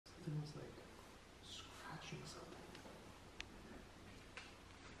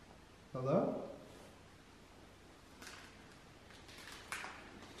Hello?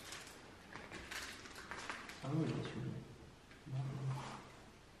 How do we go through?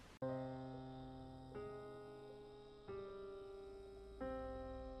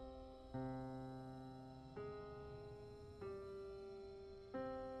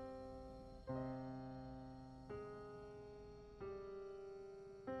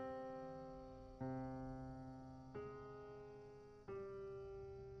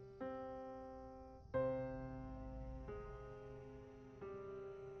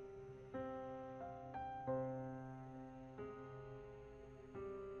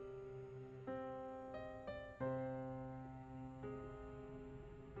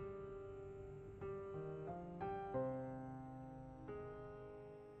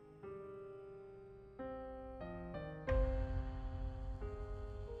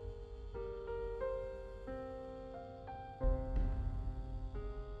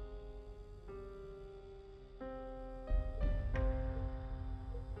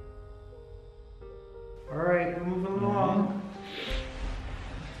 All right, we're moving along.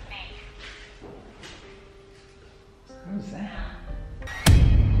 Who's that?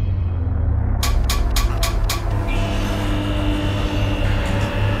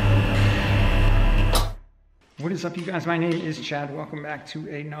 What is up, you guys? My name is Chad. Welcome back to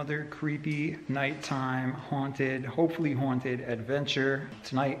another creepy nighttime haunted, hopefully haunted adventure.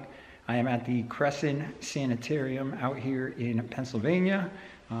 Tonight, I am at the Cresson Sanitorium out here in Pennsylvania.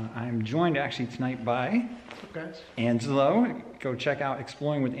 I'm joined actually tonight by Angelo. Go check out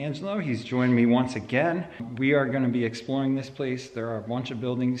Exploring with Angelo. He's joined me once again. We are going to be exploring this place. There are a bunch of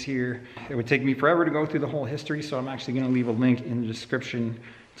buildings here. It would take me forever to go through the whole history, so I'm actually going to leave a link in the description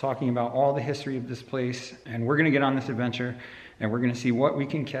talking about all the history of this place. And we're going to get on this adventure and we're going to see what we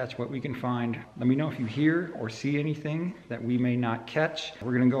can catch, what we can find. Let me know if you hear or see anything that we may not catch.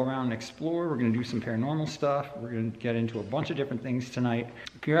 We're going to go around and explore. We're going to do some paranormal stuff. We're going to get into a bunch of different things tonight.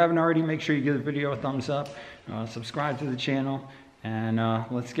 If you haven't already, make sure you give the video a thumbs up, subscribe to the channel, and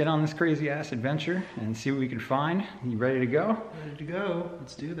let's get on this crazy ass adventure and see what we can find. You ready to go? Ready to go.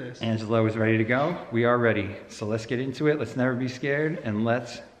 Let's do this. Angelo is ready to go. We are ready. So let's get into it. Let's never be scared, and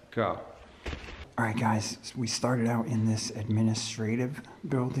let's go. All right, guys, so we started out in this administrative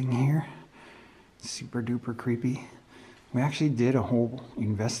building here. Super duper creepy. We actually did a whole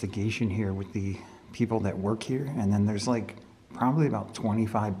investigation here with the people that work here, and then there's like probably about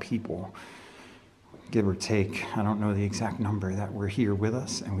 25 people, give or take. I don't know the exact number that were here with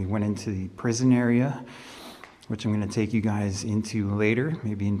us, and we went into the prison area, which I'm going to take you guys into later,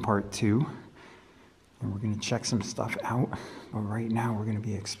 maybe in part 2. And we're going to check some stuff out. But right now we're going to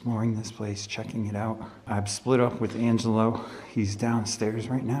be exploring this place, checking it out. I've split up with Angelo. He's downstairs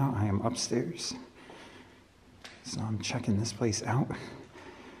right now. I am upstairs. So I'm checking this place out.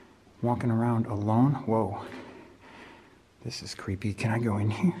 Walking around alone. Whoa. This is creepy. Can I go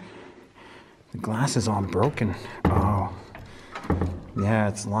in here? The glass is all broken. Oh. Yeah,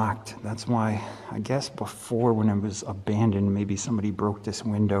 it's locked. That's why, I guess before when it was abandoned, maybe somebody broke this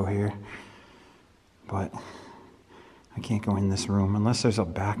window here. But I can't go in this room unless there's a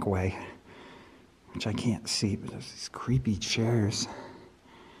back way, which I can't see, but there's these creepy chairs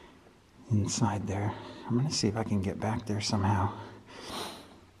inside there. I'm gonna see if I can get back there somehow.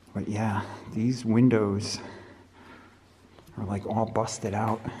 But yeah, these windows are like all busted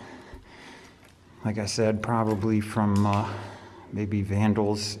out. Like I said, probably from maybe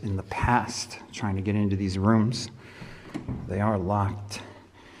vandals in the past trying to get into these rooms. They are locked.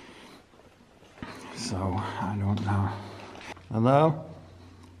 So, I don't know. Hello?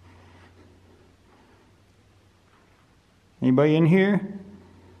 Anybody in here?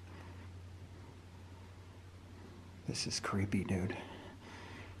 This is creepy, dude.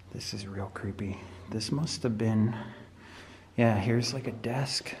 This is real creepy. This must have been, yeah, here's like a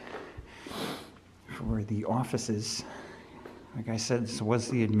desk for the offices. Like I said, this was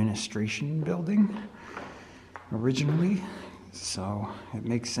the administration building originally. So it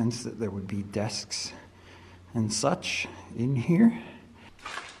makes sense that there would be desks and such in here.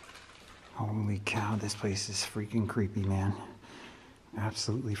 Holy cow, this place is freaking creepy, man.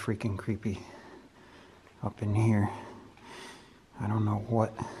 Absolutely freaking creepy. Up in here. I don't know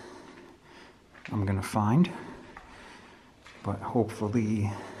what I'm gonna find, but hopefully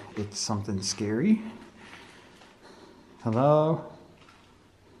it's something scary. Hello?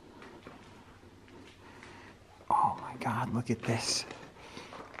 Oh my God, look at this.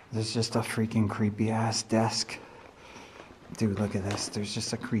 There's just a freaking creepy ass desk. Dude, look at this. There's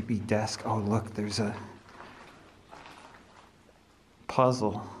just a creepy desk. Oh, look, there's a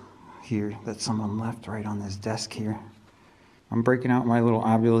puzzle here that someone left right on this desk here. I'm breaking out my little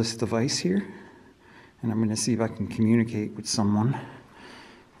Ovilus device here, and I'm going to see if I can communicate with someone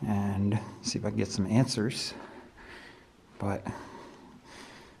and see if I can get some answers. But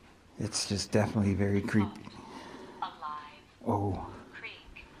it's just definitely very creepy. Oh.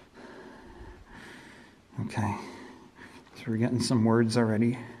 Okay. So we're getting some words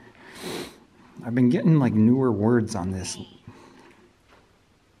already. I've been getting like newer words on this.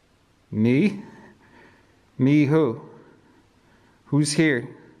 Me? Me who? Who's here?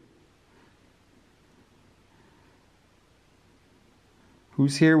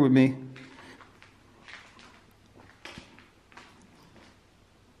 Who's here with me?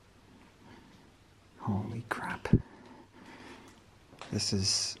 Holy crap. This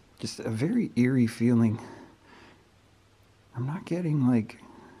is just a very eerie feeling. I'm not getting like...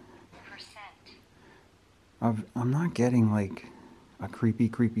 I'm not getting like a creepy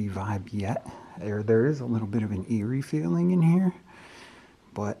vibe yet. There is a little bit of an eerie feeling in here,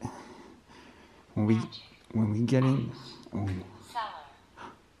 but when we get in, oh,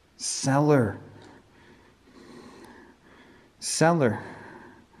 cellar.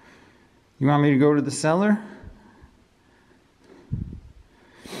 You want me to go to the cellar?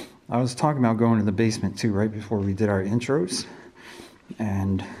 I was talking about going to the basement too, right before we did our intros,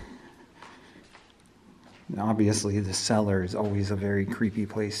 and obviously the cellar is always a very creepy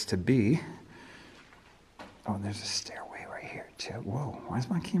place to be. Oh, there's a stairway right here too. Whoa, why is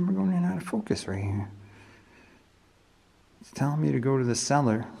my camera going in and out of focus right here? It's telling me to go to the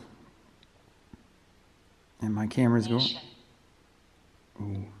cellar, and my camera's going...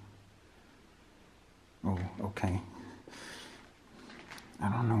 Ooh. Oh, okay. I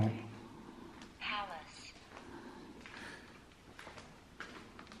don't know. Palace.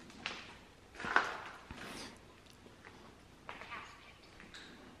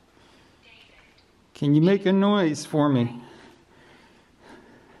 Can you make a noise for me?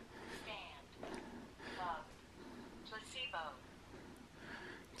 Stand. Love. Placebo.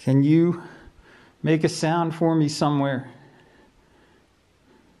 Can you make a sound for me somewhere?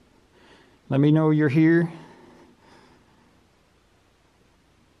 Let me know you're here.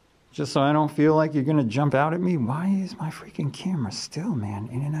 Just so I don't feel like you're gonna jump out at me. Why is my freaking camera still, man,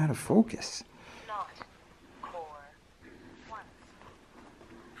 in and out of focus? Not core. Once.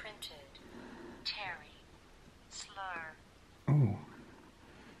 Printed. Terry. Slur. Ooh.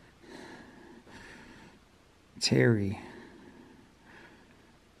 Terry.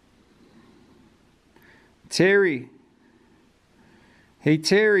 Terry. Hey,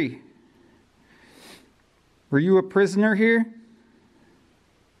 Terry. Were you a prisoner here?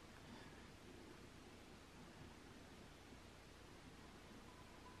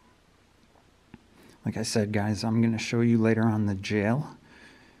 Like I said, guys, I'm going to show you later on the jail.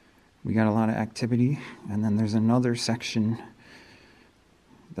 We got a lot of activity. And then there's another section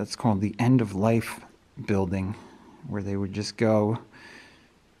that's called the End of Life building, where they would just go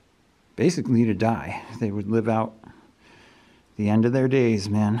basically to die. They would live out the end of their days,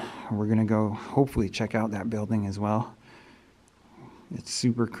 man. We're going to go hopefully check out that building as well. It's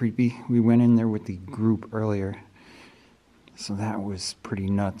super creepy. We went in there with the group earlier, so that was pretty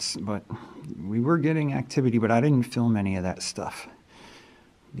nuts. But we were getting activity, but I didn't film any of that stuff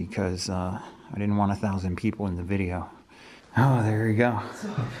because I didn't want 1,000 people in the video. Oh, there you go.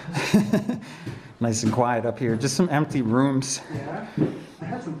 Nice and quiet up here. Just some empty rooms. Yeah. I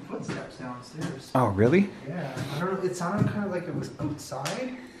had some footsteps downstairs. Oh, really? Yeah. I don't know. It sounded kind of like it was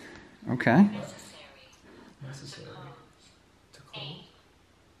outside. Okay. Necessary. To close.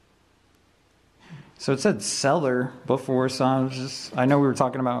 So it said cellar before, so I know we were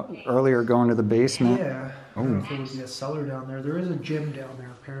talking about earlier going to the basement. Yeah. I don't know if there would be a cellar down there. There is a gym down there,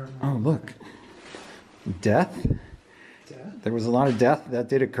 apparently. Oh, look. Death? Death? There was a lot of death that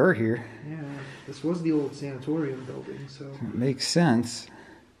did occur here. Yeah. This was the old sanatorium building, so... It makes sense.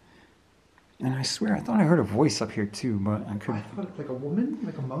 And I swear, I thought I heard a voice up here too, but I couldn't... I thought like a woman?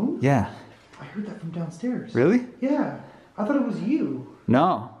 Like a moan? Yeah. I heard that from downstairs. Really? Yeah. I thought it was you.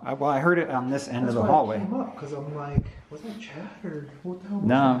 No. I heard it on this end of the hallway. That's why I came up, because I'm like, was that Chad or what the hell was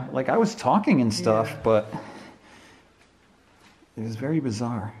No, that? like I was talking and stuff, Yeah. but it was very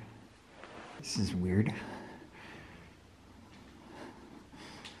bizarre. This is weird.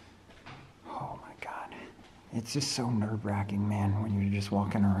 Oh my God. It's just so nerve-wracking, man, when you're just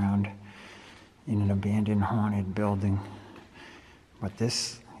walking around in an abandoned, haunted building. But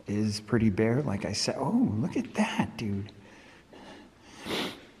this is pretty bare, like I said. Oh, look at that, dude.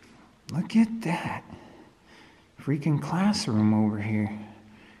 Look at that. Freaking classroom over here.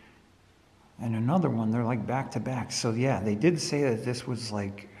 And another one, they're like back to back. So yeah, they did say that this was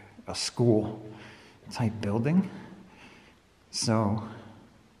like a school type building. So,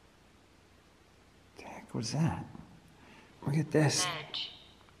 the heck was that? Look at this. Edge.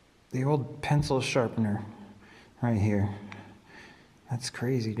 The old pencil sharpener right here. That's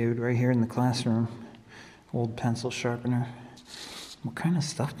crazy, dude. Right here in the classroom. Old pencil sharpener. What kind of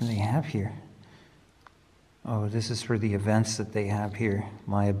stuff do they have here? Oh, this is for the events that they have here.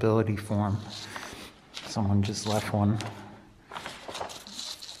 Liability form. Someone just left one.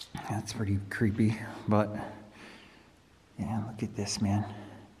 That's pretty creepy, but yeah, look at this, man.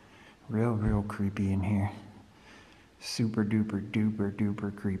 Real creepy in here. Super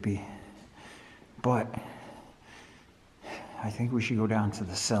duper creepy. But I think we should go down to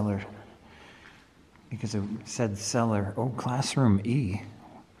the cellar because it said cellar. Oh, classroom E.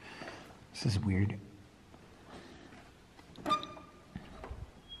 This is weird.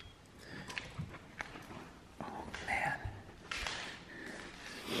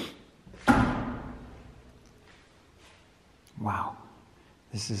 Wow,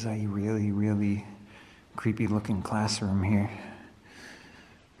 this is a really creepy looking classroom here.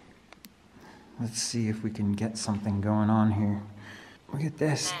 Let's see if we can get something going on here. Look at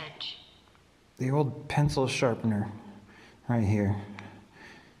this. Edge. The old pencil sharpener right here.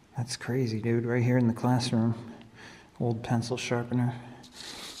 That's crazy, dude. Right here in the classroom. Old pencil sharpener.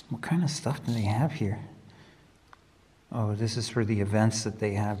 What kind of stuff do they have here? Oh, this is for the events that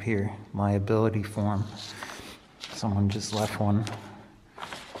they have here. Liability form. Someone just left one.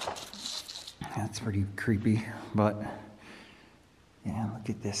 That's pretty creepy, but yeah, look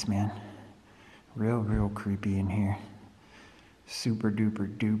at this, man. Real creepy in here. Super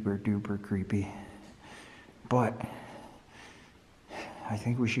duper creepy. But I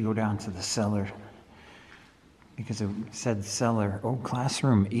think we should go down to the cellar because it said cellar. Oh,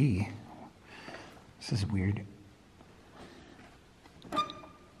 classroom E. This is weird.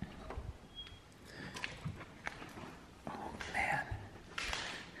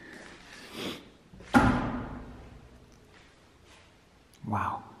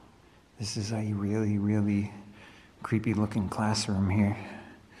 Wow, this is a really creepy looking classroom here.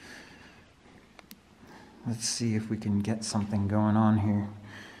 Let's see if we can get something going on here.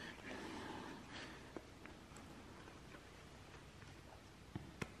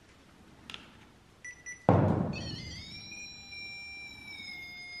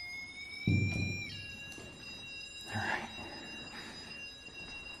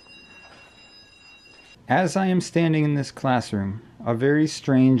 As I am standing in this classroom, a very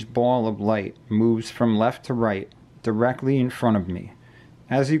strange ball of light moves from left to right, directly in front of me.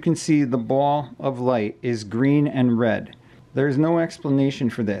 As you can see, the ball of light is green and red. There is no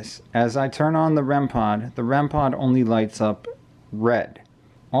explanation for this. As I turn on the REM pod only lights up red.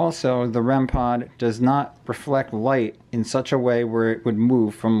 Also, the REM pod does not reflect light in such a way where it would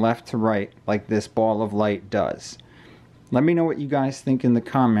move from left to right like this ball of light does. Let me know what you guys think in the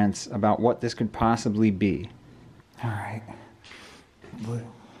comments about what this could possibly be. All right.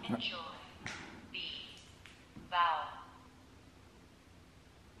 Enjoy. B. Vowel.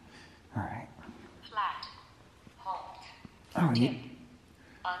 All right. Flat. Halt. Oh, Tip.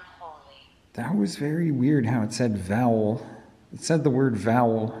 Unholy. that was very weird how it said vowel. It said the word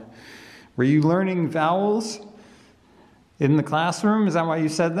vowel. Were you learning vowels in the classroom? Is that why you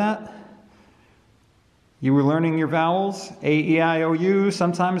said that? You were learning your vowels? A, E, I, O, U,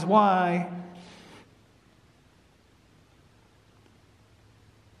 sometimes Y.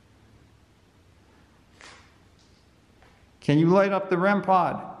 Can you light up the REM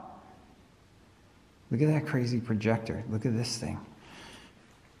pod? Look at that crazy projector. Look at this thing.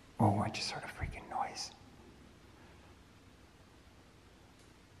 Oh, I just heard a freaking noise.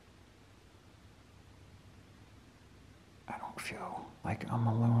 I don't feel like I'm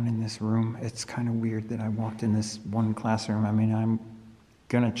alone in this room. It's kind of weird that I walked in this one classroom. I mean, I'm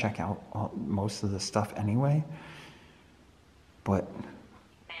gonna check out most of the stuff anyway, but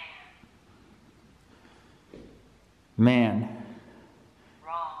man.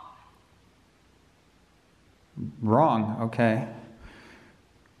 Wrong, okay.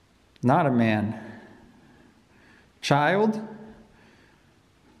 Not a man. Child?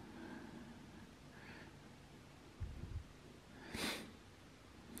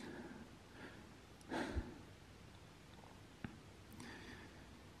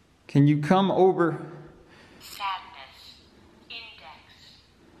 Can you come over? Sadness. Index.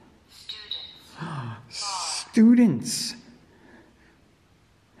 Students. Students.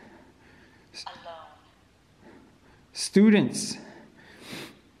 Alone. Students.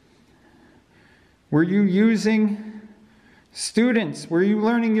 Were you using students? Were you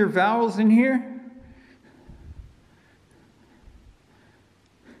learning your vowels in here?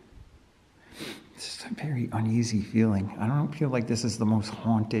 Just a a very uneasy feeling. I don't feel like this is the most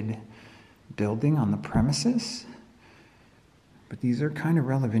haunted building on the premises, but these are kind of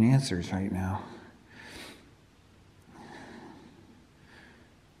relevant answers right now.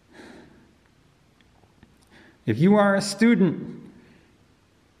 If you are a student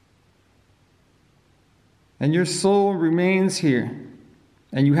and your soul remains here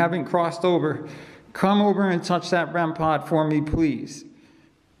and you haven't crossed over, come over and touch that REM pod for me, please.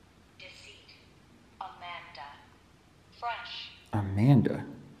 Deceit. Amanda. Fresh. Amanda.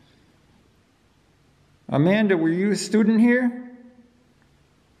 Amanda, were you a student here?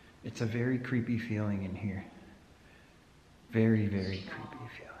 It's a very creepy feeling in here. Very, very creepy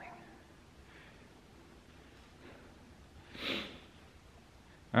feeling.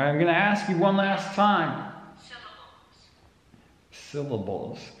 All right, I'm going to ask you one last time.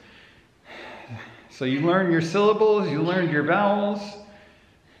 Syllables. So you learned your syllables, you learned your vowels.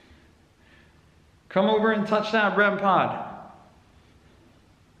 Come over and touch that REM pod.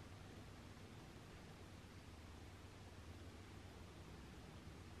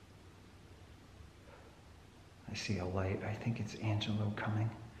 I see a light. I think it's Angelo coming.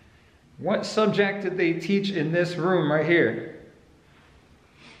 What subject did they teach in this room right here?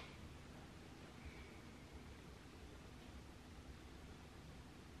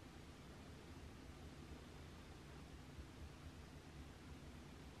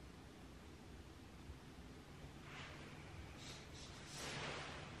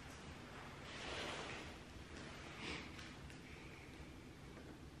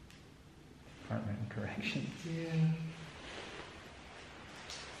 Department of Corrections. Yeah.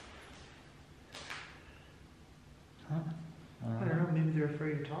 Huh? I don't know, maybe they're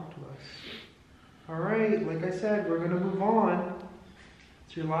afraid to talk to us. Alright, like I said, we're gonna move on.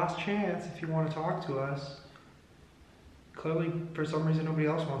 It's your last chance if you want to talk to us. Clearly, for some reason, nobody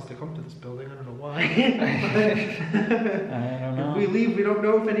else wants to come to this building. I don't know why. I don't know. If we leave, we don't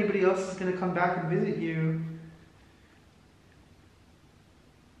know if anybody else is gonna come back and visit you.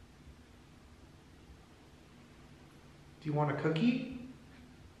 Do you want a cookie?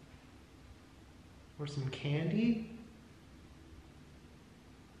 Or some candy?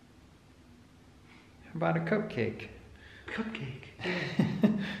 How about a cupcake? Cupcake.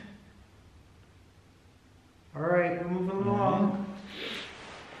 Yeah. Alright, we're moving along.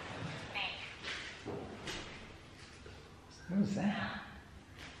 What was that?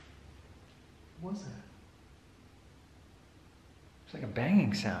 What was that? It's like a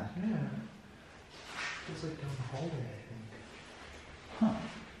banging sound. Yeah. It's like down the hallway, I think. Huh.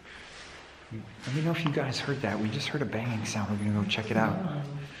 Let me know if you guys heard that. We just heard a banging sound. We're gonna go check it out.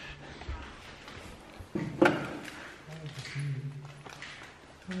 Is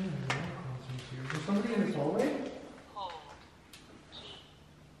there somebody in this hallway? Hold. Key.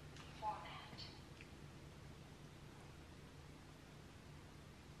 Format.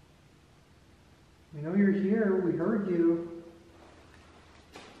 We know you're here. We heard you.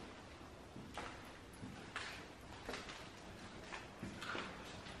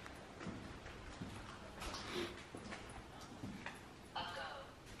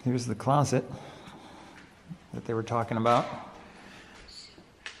 Here's the closet that they were talking about.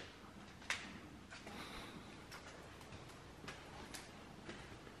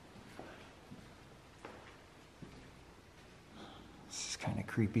 This is kind of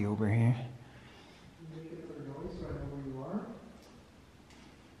creepy over here. Make it for noise so I know where you are.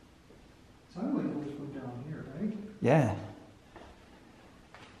 Sounded like it was from down here, right? Yeah.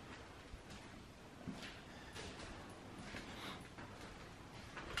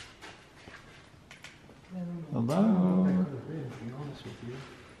 Hello? I could have been, to be honest with you.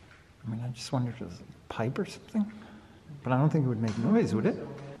 I mean, I just wondered if it was a pipe or something. But I don't think it would make noise, would it?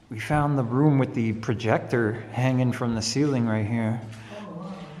 We found the room with the projector hanging from the ceiling right here.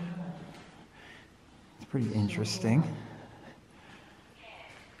 It's pretty interesting.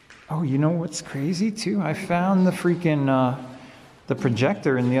 Oh, you know what's crazy too? I found the freaking, the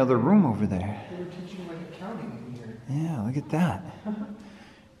projector in the other room over there. They were teaching like accounting in here. Yeah, look at that.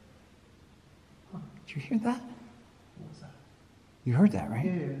 Did you hear that? What was that? You heard that, right?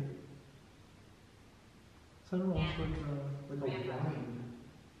 Yeah. Sounded almost like a whine.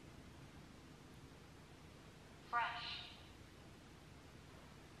 Fresh.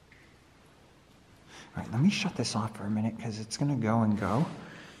 All right, let me shut this off for a minute because it's going to go and go.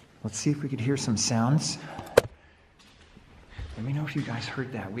 Let's see if we could hear some sounds. Let me know if you guys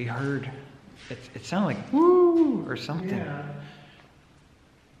heard that. We heard, it sounded like woo or something. Yeah.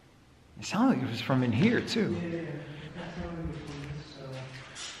 It sounded like it was from in here too. Yeah. That sounded like it was this area.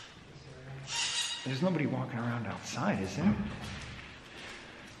 There's nobody walking around outside, is there?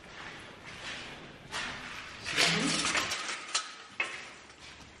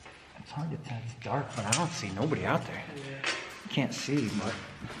 dark, but I don't see nobody out there. Can't see, but...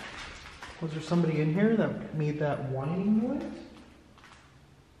 Was there somebody in here that made that whining noise?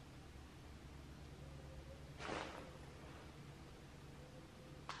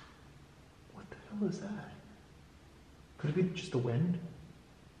 What the hell is that? Could it be just the wind?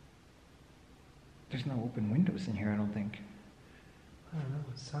 There's no open windows in here, I don't think. I don't know,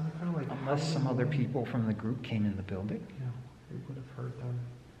 it sounded kind of like... Unless some other people from the group came in the building. Yeah, we would have heard them.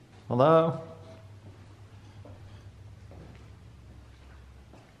 Hello?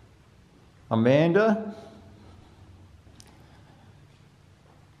 Amanda?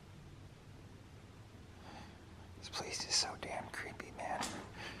 This place is so damn creepy, man.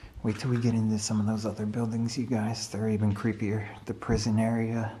 Wait till we get into some of those other buildings, you guys. They're even creepier. The prison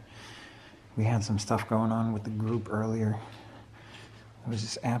area. We had some stuff going on with the group earlier. It was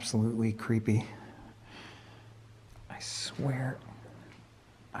just absolutely creepy. I swear,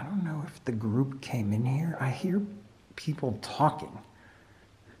 I don't know if the group came in here. I hear people talking.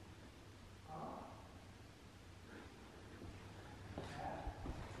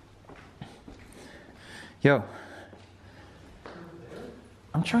 Yo,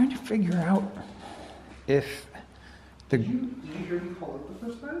 I'm trying to figure out if the... Did you hear me call it the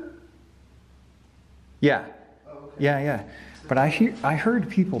first time? Yeah. Oh, okay. Yeah. But I heard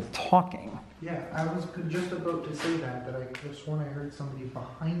people talking. Yeah, I was just about to say that I could have sworn I heard somebody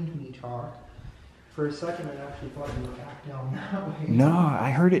behind me talk. For a second, I actually thought you were back down that way. No,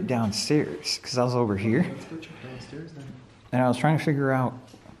 I heard it downstairs because I was over here. Let's go check downstairs then. And I was trying to figure out,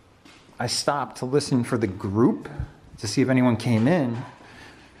 I stopped to listen for the group to see if anyone came in.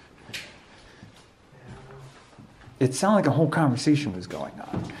 It sounded like a whole conversation was going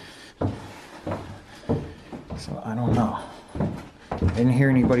on. So I don't know. I didn't hear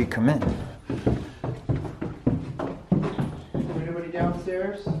anybody come in. Anybody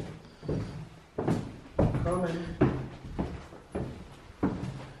downstairs? Coming.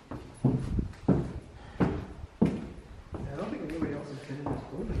 I don't think anybody else has been in this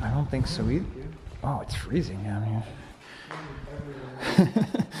building. I don't think so either. Oh, it's freezing down here.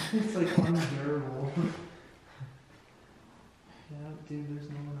 It's like unbearable. Yeah, dude, there's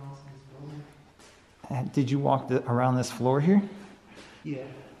no one else in this building. Did you walk around this floor here? Yeah.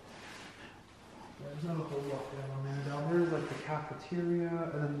 There's not a whole lot going on there. Down there is like the cafeteria,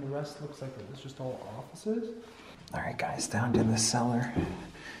 and then the rest looks like it's just all offices. All right, guys, down to the cellar.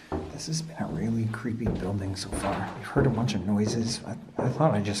 This has been a really creepy building so far. We've heard a bunch of noises. I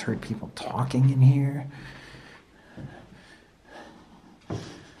thought I just heard people talking in here.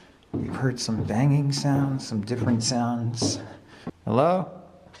 We've heard some banging sounds, some different sounds. Hello?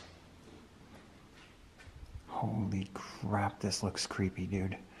 Holy crap, this looks creepy,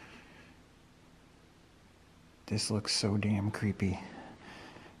 dude. This looks so damn creepy.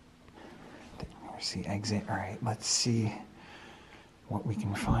 There's the exit. All right, let's see what we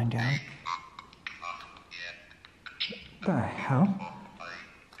can find out. What the hell?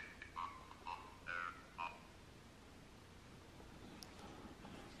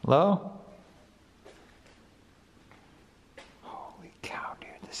 Hello? Holy cow, dude,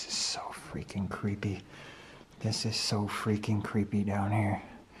 this is so freaking creepy. This is so freaking creepy down here.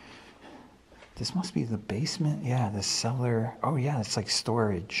 This must be the basement. Yeah, the cellar. Oh yeah, it's like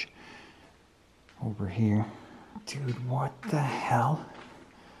storage over here. Dude, what the hell?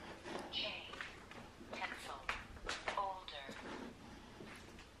 Chain. Pencil. Older.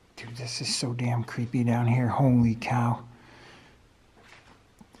 Dude, this is so damn creepy down here. Holy cow.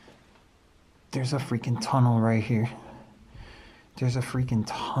 There's a freaking tunnel right here. There's a freaking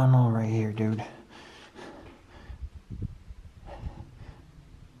tunnel right here, dude.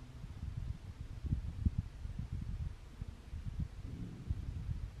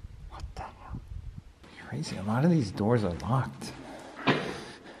 What the hell? Crazy. A lot of these doors are locked. Yeah,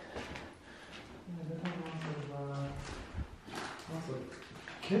 they have lots of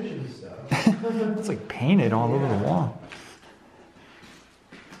kitchen stuff. It's like painted all over the wall.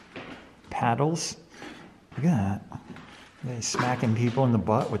 Paddles. Look at that. They smacking people in the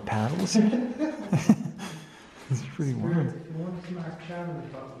butt with paddles. It's pretty wild. If you want to smack Chad in the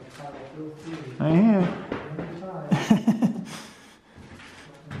butt with a paddle, feel free. I am. Anytime.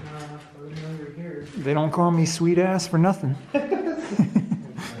 Let me know you're here. They don't call me sweet ass for nothing.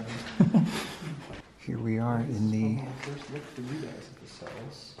 Here we are in the First look for you guys at the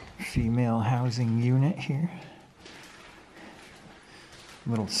cells. female housing unit here.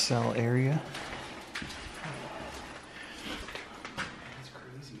 Little cell area. It's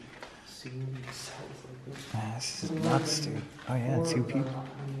crazy seeing these cells like this. This is nuts, dude. Oh yeah, 2 people.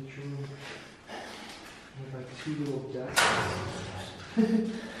 In each room. With like 2 little desks.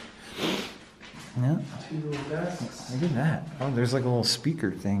 Yeah. 2 little desks. Look at that. Oh, there's like a little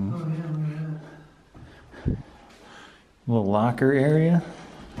speaker thing. Oh yeah, look at that. Little locker area.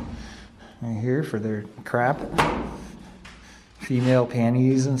 Right here for their crap. Female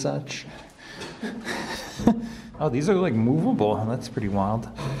panties and such. Oh, these are like movable. That's pretty wild.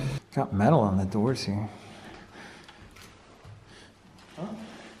 Got metal on the doors here.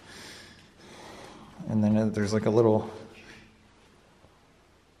 And then there's like a little...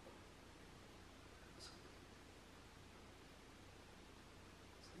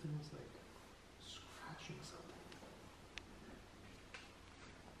 Something was like scratching something.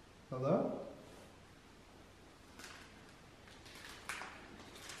 Hello?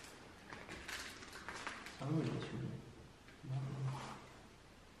 I don't know what's for me.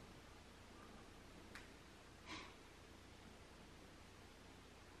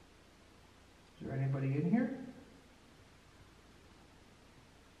 Is there anybody in here?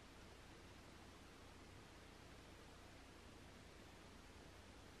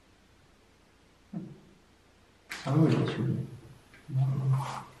 I don't know what's for me.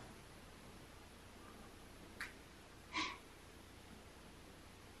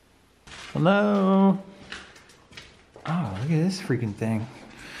 Hello? Oh, look at this freaking thing.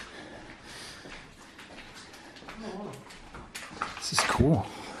 This is cool.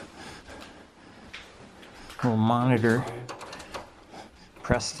 Little monitor.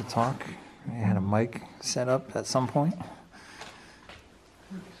 Press to talk. I had a mic set up at some point.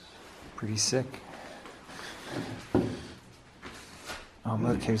 Pretty sick. Oh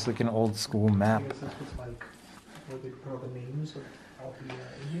look, here's like an old school map. I guess this was like where they put all the names of all the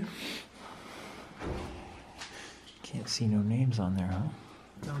in here. Can't see no names on there, huh?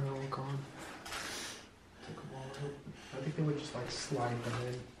 No, they're all gone. Took them all out. I think they would just like slide them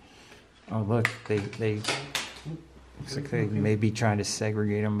in. Oh look, they looks like they may be trying to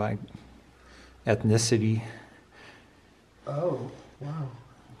segregate them by ethnicity. Oh, wow.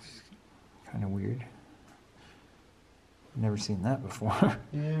 Kind of weird. Never seen that before.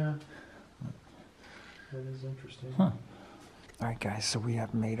 Yeah. That is interesting. Huh. All right, guys, so we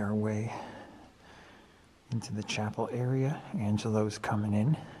have made our way into the chapel area. Angelo's coming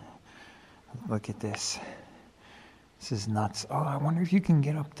in. Look at this. This is nuts. Oh, I wonder if you can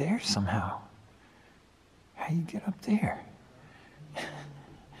get up there somehow. How you get up there?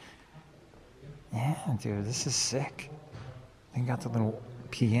 Yeah, dude, this is sick. They got the little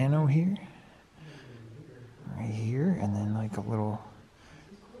piano here. Right here, and then like a little,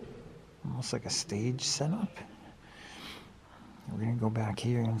 almost like a stage setup. We're gonna go back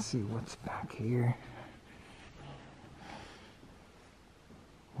here and see what's back here.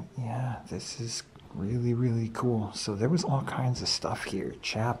 Yeah, this is really, really cool. So there was all kinds of stuff here.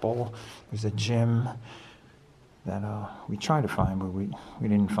 Chapel, there's a gym that we tried to find, but we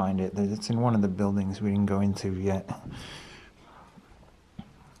didn't find it. It's in one of the buildings we didn't go into yet.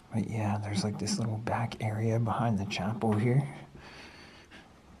 But yeah, there's like this little back area behind the chapel here.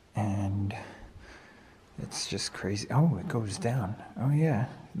 And it's just crazy. Oh, it goes down. Oh yeah,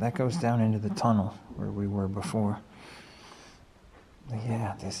 that goes down into the tunnel where we were before. But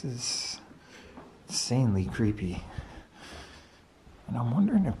yeah, this is insanely creepy. And I'm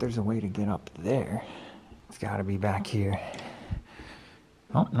wondering if there's a way to get up there. It's gotta be back here.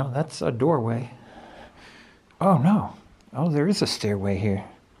 Oh, no, that's a doorway. Oh no. Oh, there is a stairway here.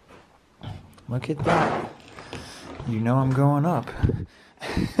 Look at that. You know I'm going up.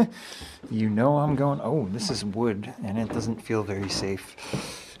 You know I'm going... Oh, this is wood, and it doesn't feel very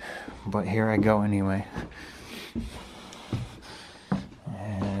safe. But here I go anyway.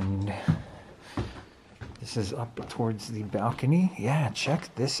 And this is up towards the balcony. Yeah,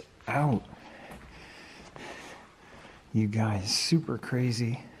 check this out. You guys, super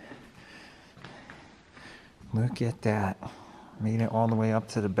crazy. Look at that. Made it all the way up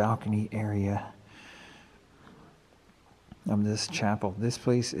to the balcony area of this chapel. This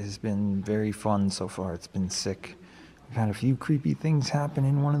place has been very fun so far. It's been sick. We've had a few creepy things happen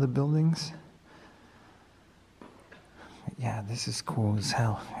in one of the buildings. But yeah, this is cool as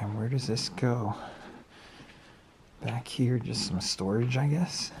hell. And where does this go? Back here, just some storage, I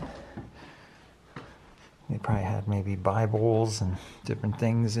guess. They probably had maybe Bibles and different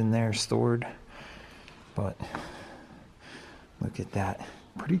things in there stored. But look at that.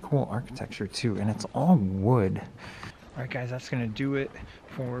 Pretty cool architecture too, and it's all wood. All right, guys, that's gonna do it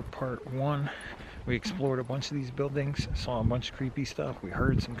for part 1. We explored a bunch of these buildings, saw a bunch of creepy stuff. We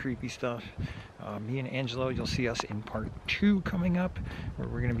heard some creepy stuff. Me and Angelo, you'll see us in part 2 coming up, where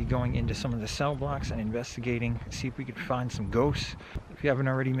we're gonna be going into some of the cell blocks and investigating, see if we can find some ghosts. If you haven't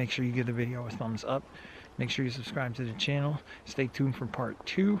already, make sure you give the video a thumbs up. Make sure you subscribe to the channel. Stay tuned for part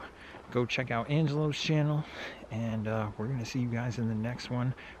 2. Go check out Angelo's channel. And we're going to see you guys in the next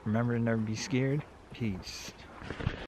one. Remember to never be scared. Peace.